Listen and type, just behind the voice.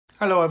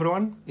Hello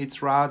everyone,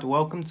 it's Rad.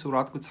 Welcome to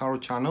Radko Tarot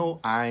channel,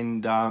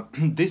 and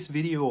this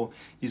video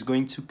is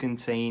going to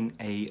contain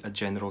a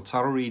general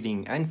tarot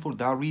reading, and for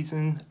that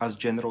reason, as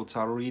general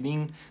tarot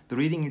reading, the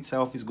reading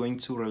itself is going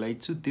to relate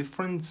to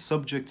different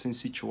subjects and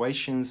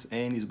situations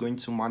and is going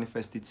to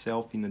manifest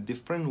itself in a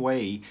different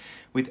way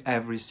with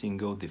every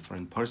single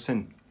different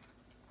person.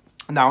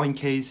 Now, in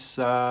case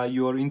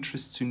you are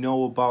interested to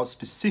know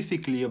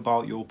specifically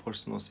about your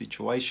personal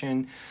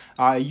situation,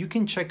 you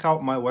can check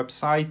out my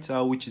website,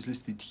 which is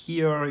listed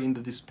here in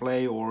the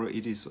display, or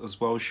it is as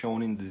well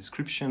shown in the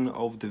description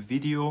of the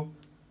video.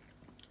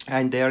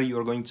 And there you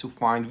are going to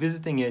find,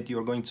 visiting it, you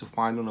are going to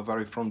find on the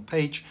very front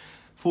page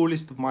full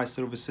list of my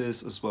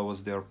services as well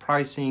as their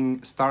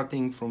pricing,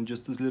 starting from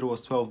just as little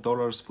as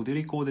 $12 for the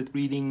recorded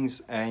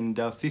readings and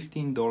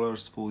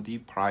 $15 for the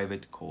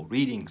private call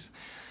readings.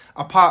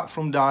 Apart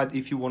from that,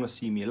 if you want to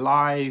see me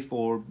live,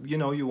 or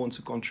you want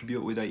to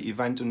contribute with an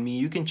event on me,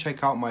 you can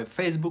check out my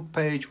Facebook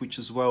page, which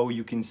as well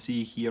you can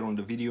see here on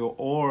the video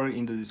or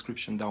in the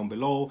description down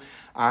below,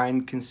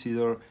 and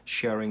consider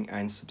sharing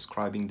and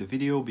subscribing the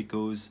video,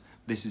 because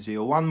this is a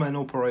one-man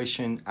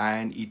operation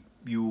and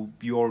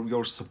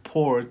your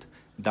support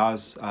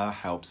does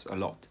helps a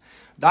lot.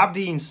 That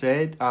being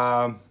said,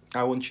 I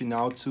want you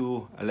now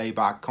to lay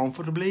back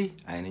comfortably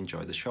and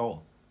enjoy the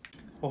show.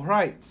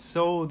 Alright,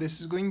 so this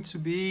is going to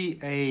be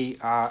a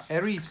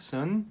Aries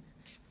Sun,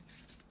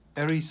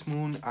 Aries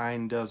Moon,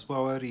 and as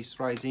well Aries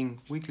Rising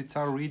weekly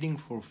tarot reading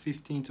for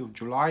 15th of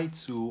July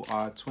to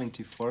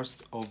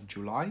 21st of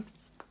July.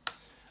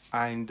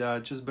 And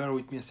just bear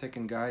with me a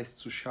second, guys,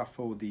 to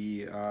shuffle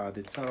the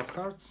tarot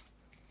cards.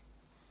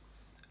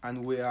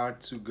 And we are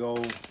to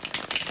go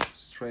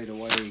straight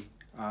away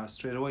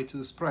to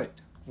the spread,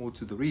 or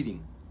to the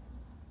reading.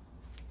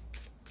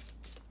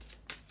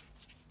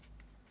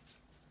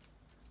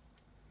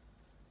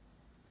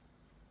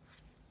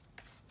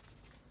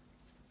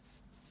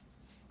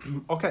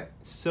 Okay,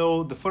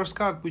 so the first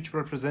card, which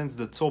represents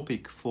the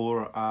topic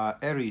for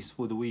Aries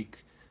for the week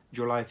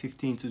July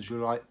 15 to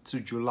July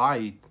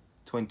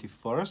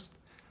 21st,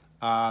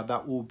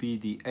 that will be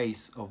the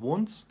Ace of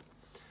Wands,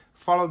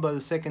 followed by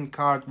the second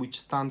card, which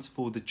stands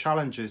for the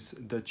challenges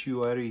that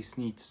you Aries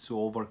needs to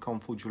overcome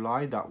for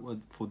July,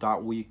 for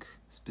that week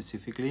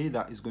specifically.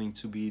 That is going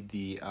to be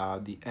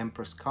the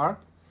Empress card.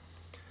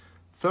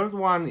 Third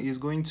one is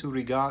going to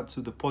regard to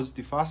the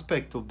positive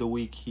aspect of the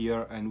week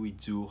here, and we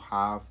do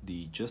have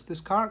the Justice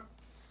card.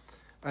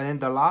 And then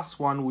the last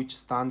one, which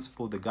stands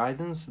for the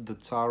guidance the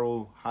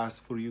tarot has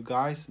for you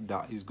guys,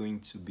 that is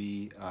going to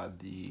be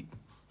the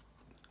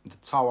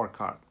Tower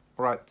card.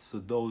 All right, so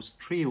those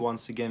three,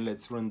 once again,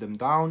 let's run them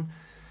down.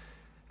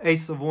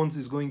 Ace of Wands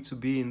is going to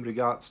be in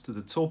regards to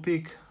the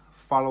topic,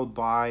 followed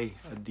by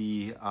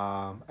the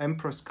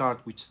Empress card,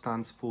 which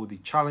stands for the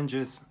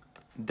challenges.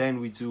 Then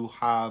we do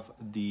have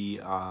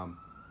the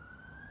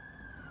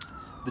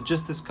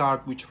Justice card,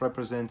 which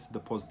represents the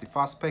positive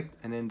aspect,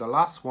 and then the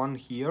last one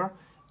here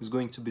is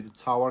going to be the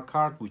Tower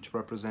card, which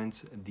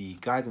represents the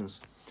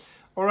guidance.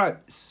 All right,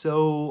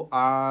 so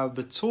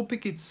the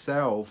topic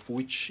itself,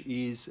 which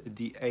is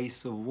the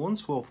Ace of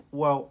Wands,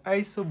 well,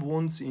 Ace of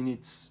Wands in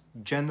its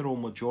general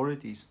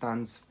majority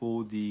stands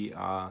for the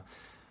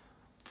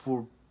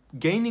for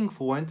gaining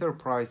for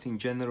enterprising.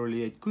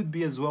 Generally, it could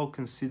be as well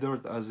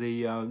considered as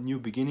a new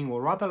beginning,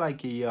 or rather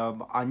like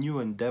a new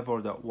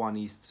endeavor that one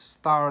is to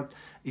start.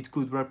 It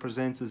could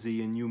represent as a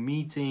new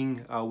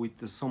meeting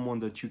with someone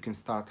that you can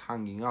start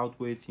hanging out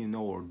with,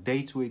 or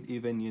date with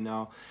even,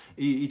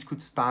 It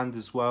could stand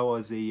as well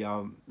as a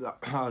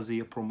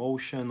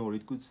promotion, or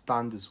it could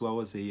stand as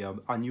well as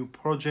a new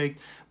project.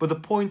 But the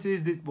point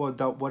is that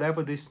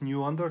whatever this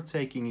new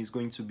undertaking is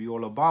going to be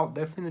all about,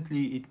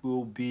 definitely it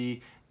will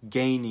be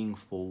gaining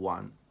for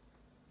one.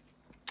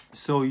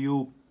 So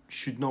you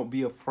should not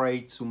be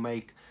afraid to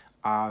make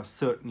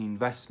certain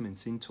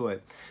investments into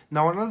it.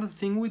 Now, another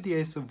thing with the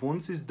Ace of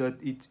Wands is that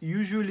it's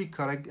usually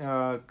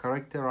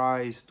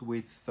characterized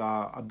with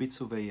a bit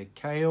of a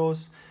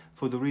chaos,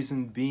 for the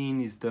reason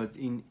being is that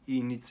in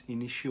its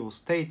initial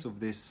state of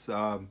this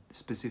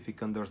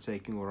specific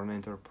undertaking or an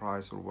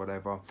enterprise or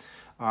whatever,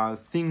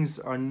 things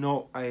are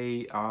not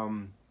a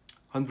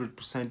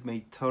 100%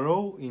 made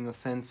thorough, in a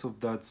sense of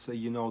that,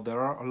 there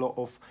are a lot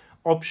of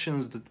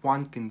options that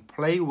one can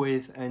play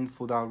with, and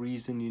for that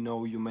reason,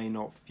 you may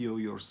not feel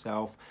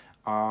yourself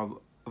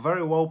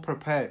very well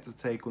prepared to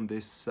take on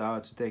this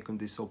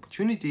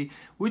opportunity,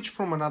 which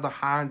from another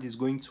hand is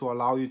going to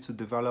allow you to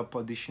develop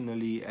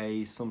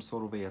additionally some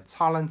sort of a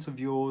talent of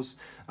yours.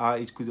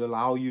 It could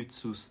allow you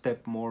to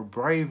step more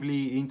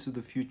bravely into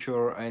the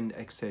future, and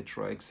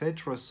etc.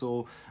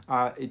 So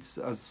it's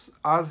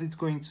as it's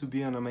going to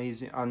be an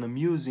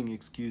amusing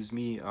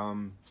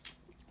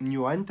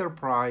new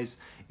enterprise.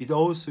 It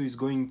also is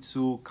going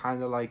to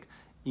kind of like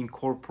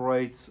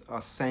incorporate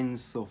a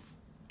sense of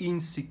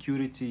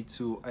insecurity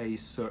to a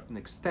certain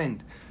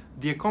extent.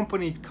 The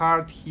accompanied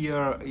card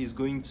here is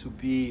going to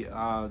be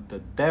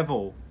the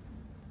Devil,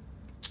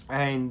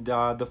 and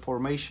the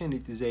formation,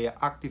 it is a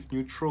active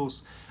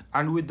neutrals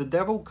And with the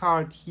devil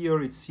card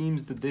here, it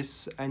seems that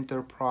this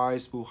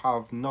enterprise will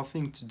have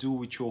nothing to do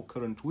with your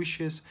current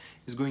wishes.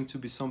 It's going to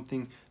be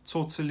something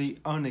totally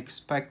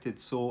unexpected.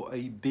 So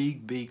a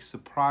big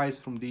surprise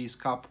from these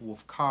couple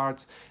of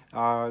cards.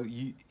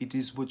 It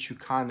is what you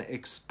can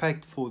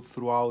expect for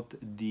throughout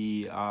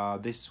the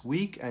this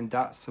week, and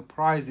that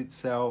surprise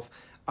itself,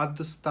 at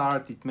the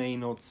start, it may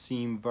not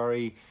seem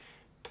very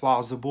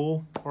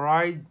plausible,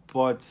 right?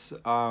 But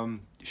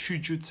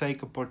should you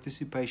take a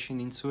participation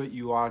into it,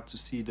 you are to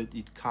see that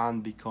it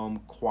can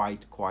become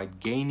quite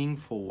gaining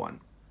for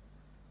one.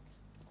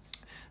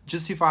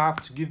 Just if I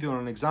have to give you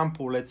an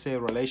example, let's say a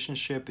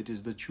relationship, it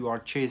is that you are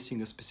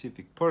chasing a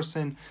specific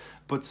person,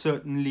 but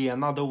certainly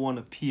another one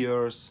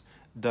appears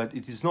that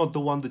it is not the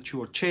one that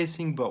you are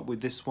chasing, but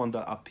with this one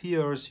that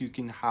appears, you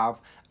can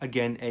have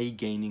again a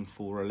gaining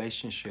for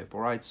relationship. All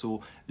right,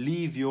 so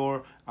leave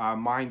your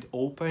mind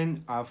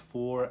open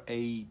for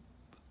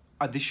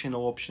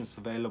additional options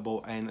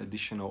available and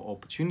additional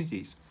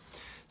opportunities.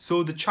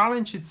 So the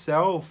challenge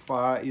itself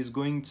is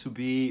going to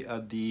be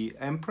the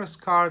Empress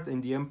card,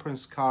 and the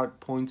Empress card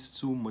points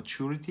to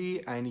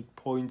maturity, and it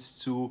points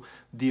to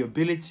the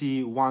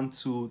ability one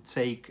to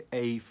take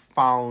a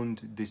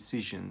found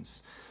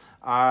decisions,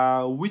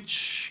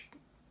 which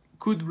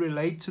could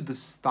relate to the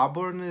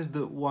stubbornness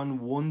that one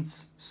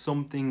wants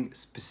something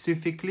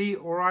specifically,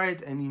 all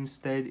right, and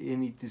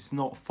it is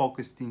not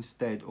focused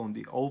instead on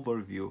the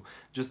overview,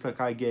 just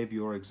like I gave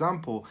your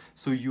example.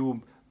 So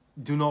you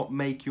do not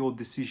make your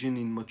decision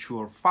in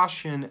mature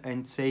fashion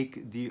and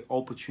take the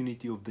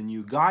opportunity of the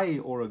new guy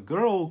or a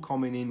girl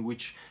coming in,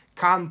 which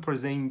can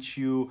present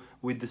you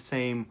with the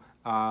same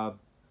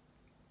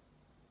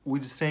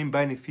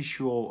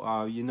beneficial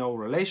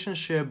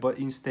relationship, but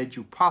instead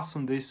you pass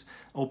on this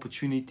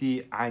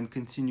opportunity and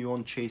continue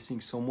on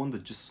chasing someone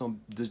that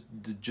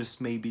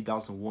just maybe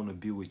doesn't want to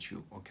be with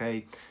you.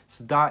 Okay,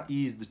 so that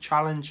is the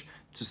challenge,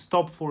 to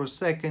stop for a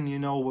second,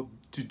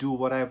 to do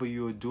whatever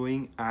you're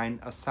doing and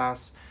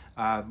assess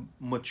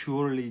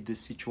maturely the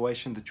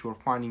situation that you're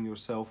finding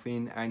yourself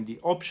in and the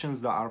options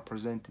that are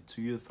presented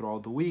to you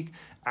throughout the week,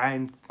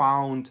 and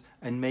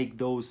make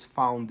those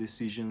found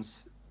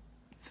decisions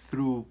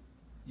through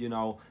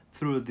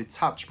through the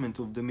detachment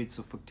of the midst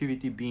of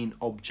activity, being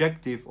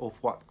objective of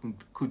what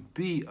could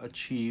be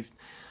achieved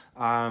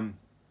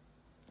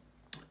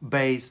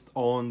based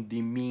on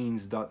the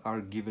means that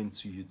are given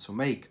to you to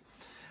make.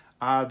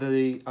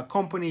 The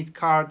accompanied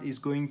card is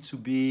going to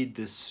be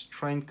the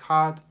Strength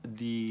card.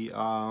 The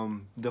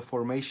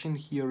formation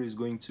here is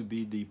going to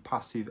be the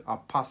passive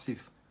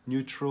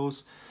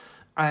neutrals,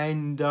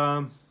 and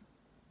how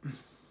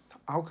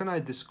can I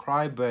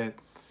describe it?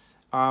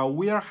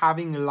 We are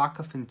having a lack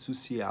of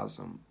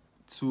enthusiasm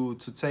to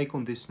take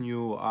on this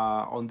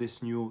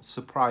new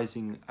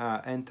surprising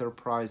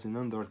enterprise and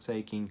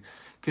undertaking,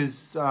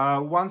 because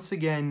once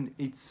again,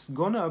 it's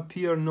gonna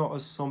appear not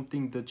as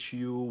something that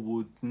you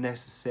would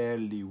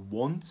necessarily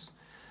want,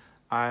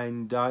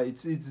 and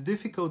it's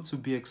difficult to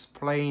be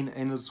explained,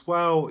 and as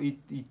well it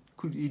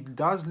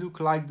does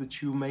look like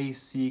that you may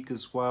seek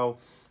as well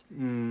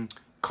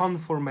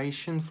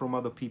confirmation from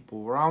other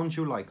people around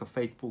you, like a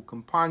faithful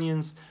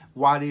companions.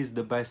 What is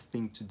the best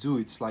thing to do?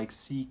 It's like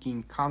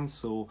seeking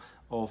counsel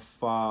of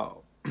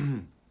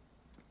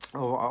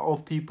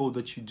people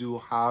that you do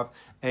have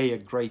a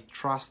great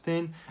trust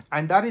in,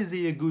 and that is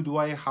a good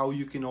way how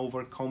you can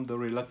overcome the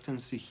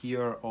reluctancy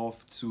here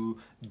of to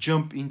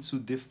jump into a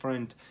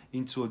different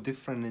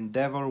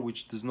endeavor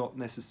which does not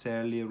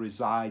necessarily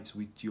reside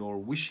with your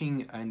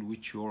wishing and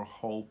with your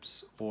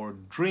hopes or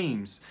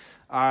dreams.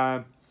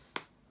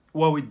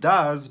 Well, it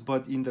does,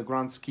 but in the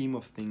grand scheme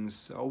of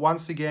things,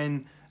 once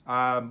again,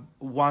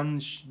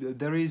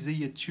 there is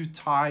two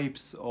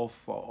types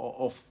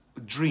of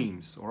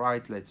dreams. All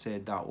right, let's say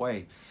it that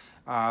way.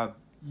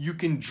 You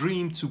can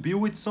dream to be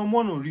with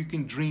someone, or you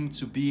can dream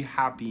to be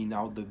happy.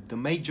 Now, the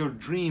major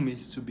dream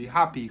is to be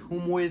happy.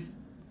 Whom with?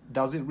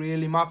 Does it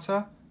really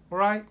matter? All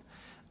right.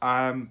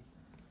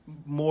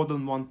 More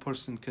than one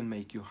person can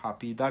make you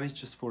happy. That is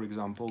just for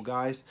example,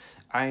 guys.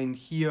 And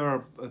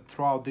here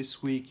throughout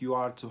this week, you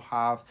are to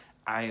have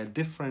a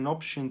different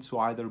option to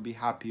either be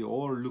happy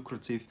or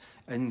lucrative,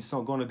 and it's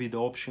not going to be the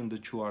option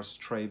that you are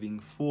striving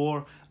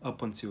for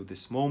up until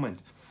this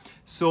moment.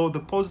 So the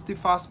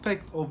positive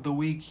aspect of the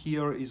week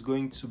here is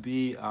going to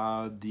be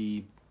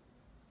the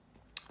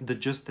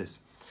Justice.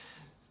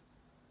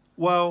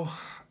 Well,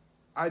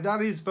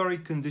 that is very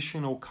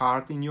conditional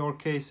card in your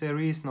case,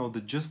 Aries. Now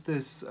the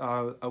Justice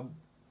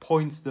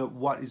points that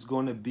what is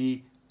going to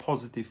be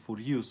positive for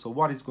you. So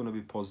what is going to be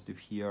positive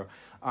here?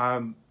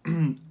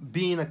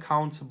 Being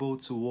accountable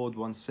toward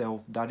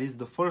oneself. That is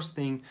the first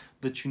thing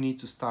that you need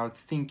to start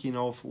thinking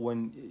of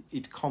when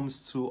it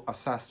comes to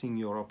assessing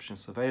your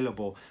options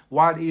available.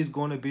 What is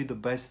going to be the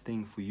best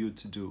thing for you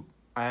to do?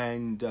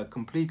 And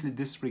completely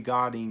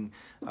disregarding,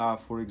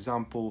 for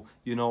example,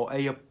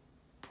 a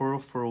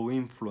peripheral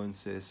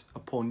influences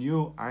upon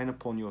you and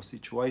upon your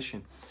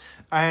situation.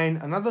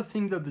 And another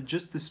thing that the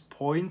Justice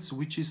points,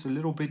 which is a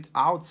little bit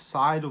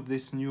outside of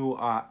this new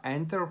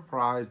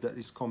enterprise that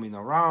is coming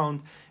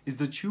around, is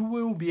that you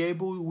will be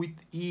able with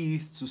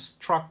ease to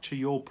structure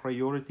your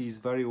priorities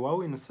very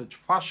well in such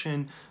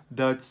fashion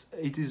that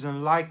it is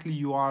unlikely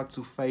you are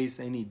to face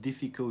any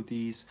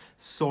difficulties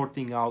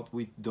sorting out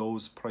with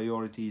those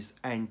priorities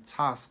and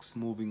tasks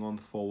moving on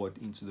forward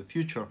into the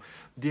future.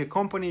 The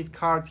accompanied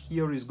card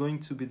here is going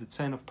to be the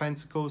Ten of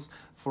Pentacles.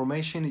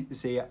 Formation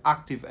is a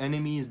active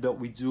enemies that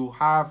we do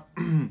have.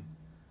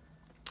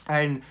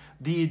 And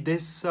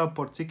this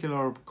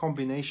particular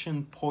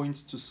combination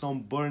points to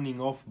some burning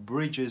of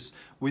bridges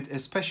with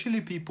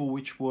especially people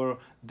which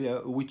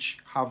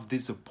have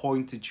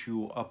disappointed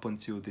you up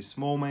until this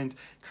moment,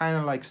 kind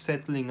of like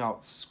settling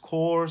out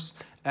scores,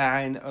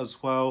 and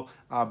as well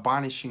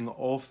banishing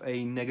of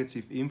a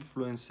negative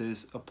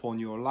influences upon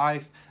your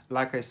life.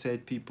 Like I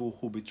said, people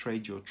who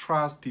betrayed your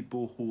trust,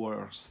 people who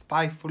are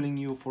stifling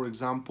you, for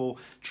example,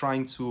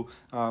 trying to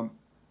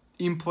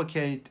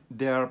implicate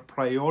their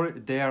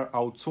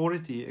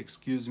authority,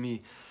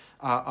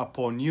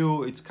 upon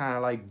you. It's kind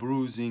of like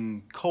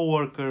bruising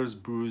co-workers,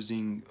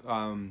 bruising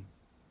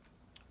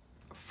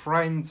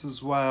friends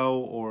as well,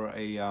 or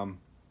a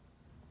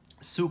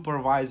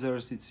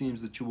supervisors. It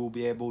seems that you will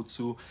be able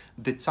to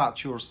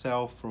detach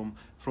yourself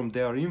from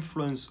their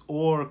influence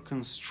or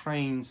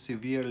constrain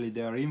severely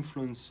their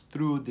influence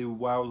through the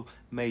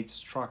well-made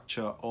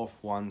structure of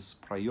one's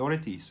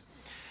priorities.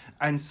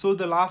 And so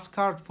the last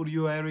card for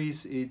you,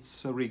 Aries,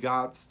 it's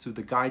regards to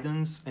the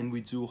guidance, and we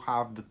do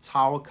have the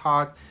Tower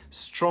card,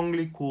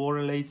 strongly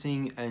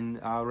correlating and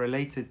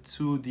related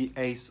to the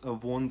Ace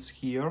of Wands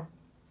here,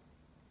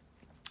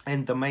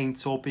 and the main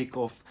topic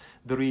of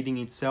the reading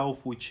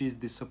itself, which is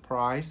the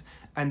surprise.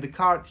 And the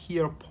card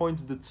here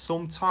points that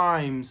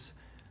sometimes,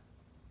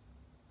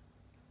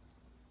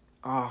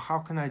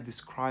 how can I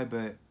describe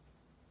it?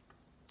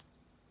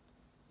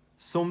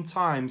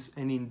 Sometimes,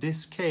 and in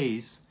this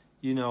case,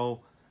 you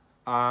know,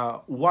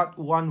 what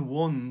one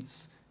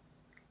wants,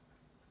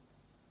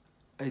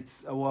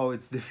 it's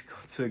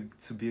difficult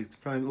to be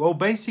explained. Well,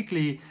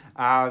 basically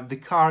the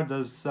card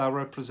does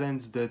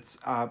represents that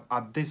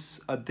at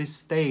this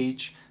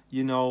stage,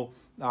 you know,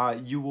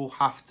 you will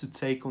have to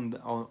take on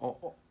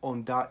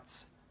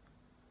that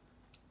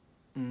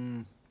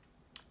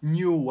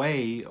new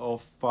way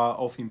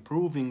of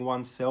improving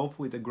oneself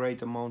with a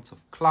great amount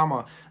of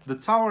clamor. The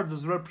Tower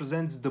does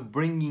represents the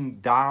bringing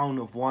down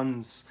of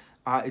one's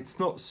it's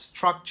not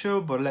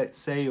structure, but let's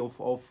say of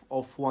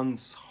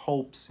one's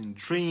hopes and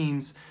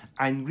dreams,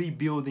 and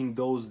rebuilding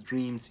those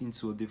dreams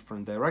into a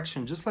different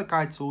direction. Just like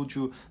I told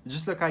you,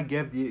 just like I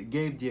gave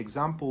the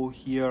example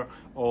here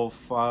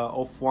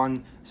of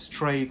one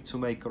strive to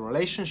make a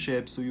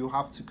relationship, so you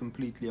have to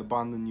completely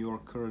abandon your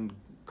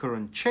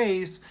current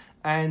chase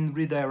and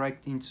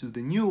redirect into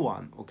the new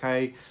one.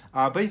 Okay,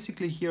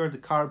 basically here the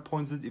card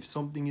points that if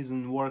something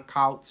isn't work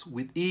out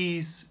with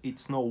ease,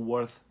 it's not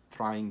worth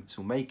trying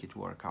to make it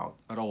work out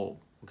at all.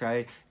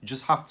 Okay, you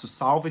just have to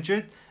salvage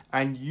it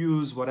and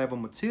use whatever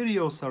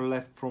materials are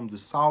left from the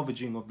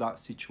salvaging of that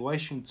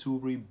situation to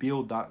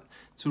rebuild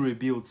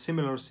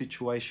similar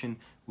situation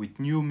with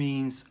new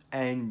means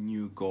and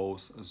new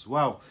goals as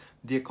well.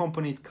 The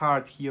accompanied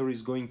card here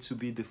is going to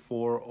be the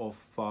Four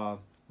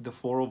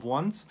of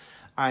Wands,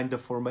 and the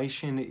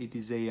formation, it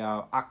is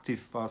a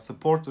active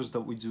supporters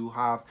that we do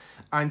have,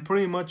 and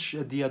pretty much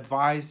the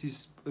advice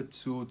is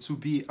to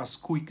be as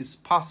quick as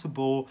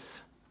possible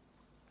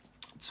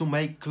to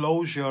make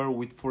closure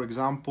with, for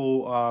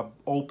example,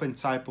 open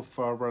type of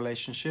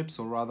relationships,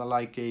 or rather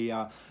like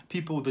a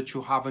people that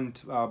you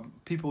haven't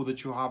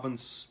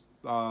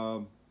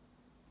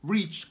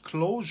reached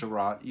closure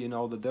at, you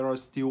know, that there are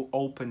still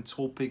open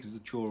topics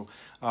that you're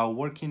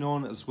working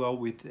on as well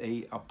with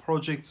a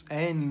projects,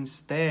 and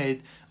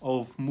instead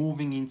of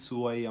moving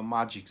into a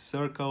magic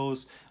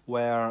circles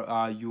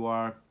where you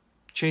are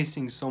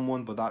chasing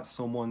someone, but that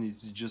someone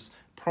is just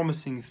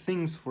promising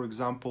things, for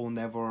example,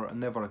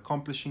 never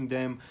accomplishing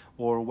them,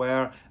 or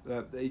where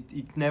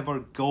it never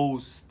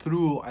goes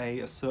through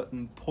a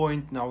certain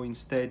point. Now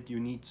instead you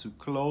need to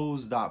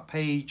close that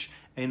page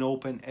and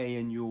open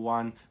a new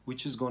one,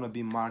 which is going to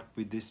be marked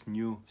with this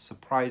new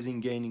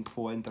surprising gaining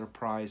for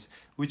enterprise,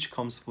 which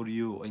comes for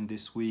you in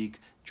this week,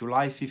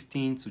 July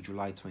 15th to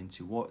July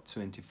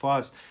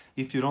 21st.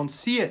 If you don't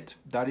see it,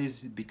 that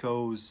is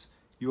because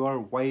you are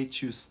way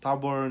too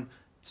stubborn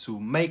to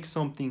make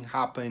something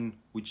happen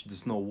which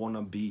does not want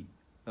to be,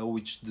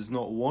 which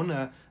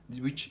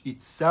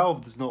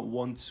itself does not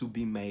want to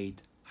be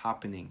made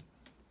happening.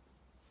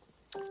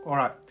 All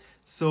right,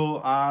 so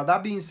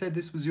that being said,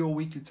 this was your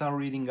weekly tarot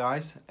reading,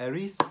 guys,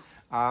 Aries.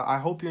 I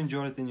hope you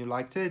enjoyed it and you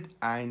liked it,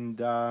 and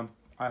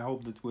I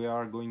hope that we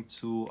are going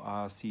to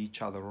see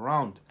each other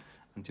around.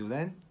 Until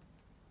then,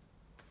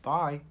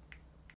 bye.